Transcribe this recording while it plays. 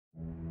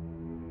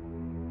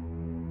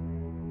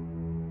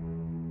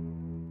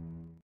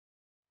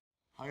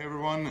Hi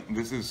everyone,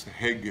 this is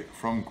Heg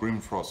from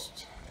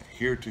Grimfrost,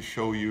 here to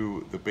show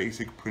you the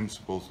basic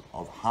principles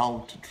of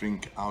how to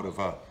drink out of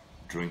a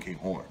drinking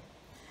horn.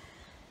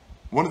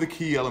 One of the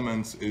key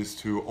elements is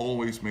to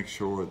always make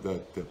sure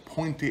that the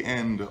pointy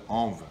end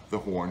of the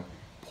horn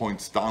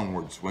points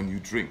downwards when you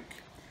drink.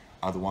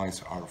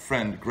 Otherwise, our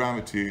friend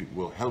gravity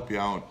will help you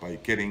out by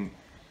getting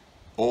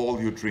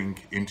all your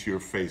drink into your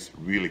face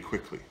really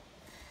quickly.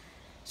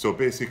 So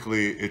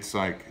basically, it's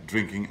like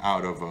drinking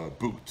out of a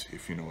boot,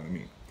 if you know what I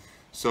mean.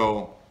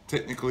 So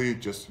technically,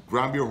 just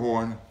grab your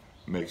horn,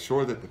 make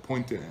sure that the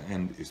pointy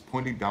end is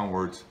pointing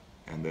downwards,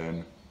 and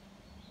then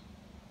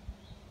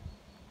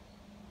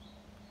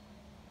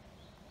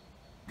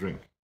drink.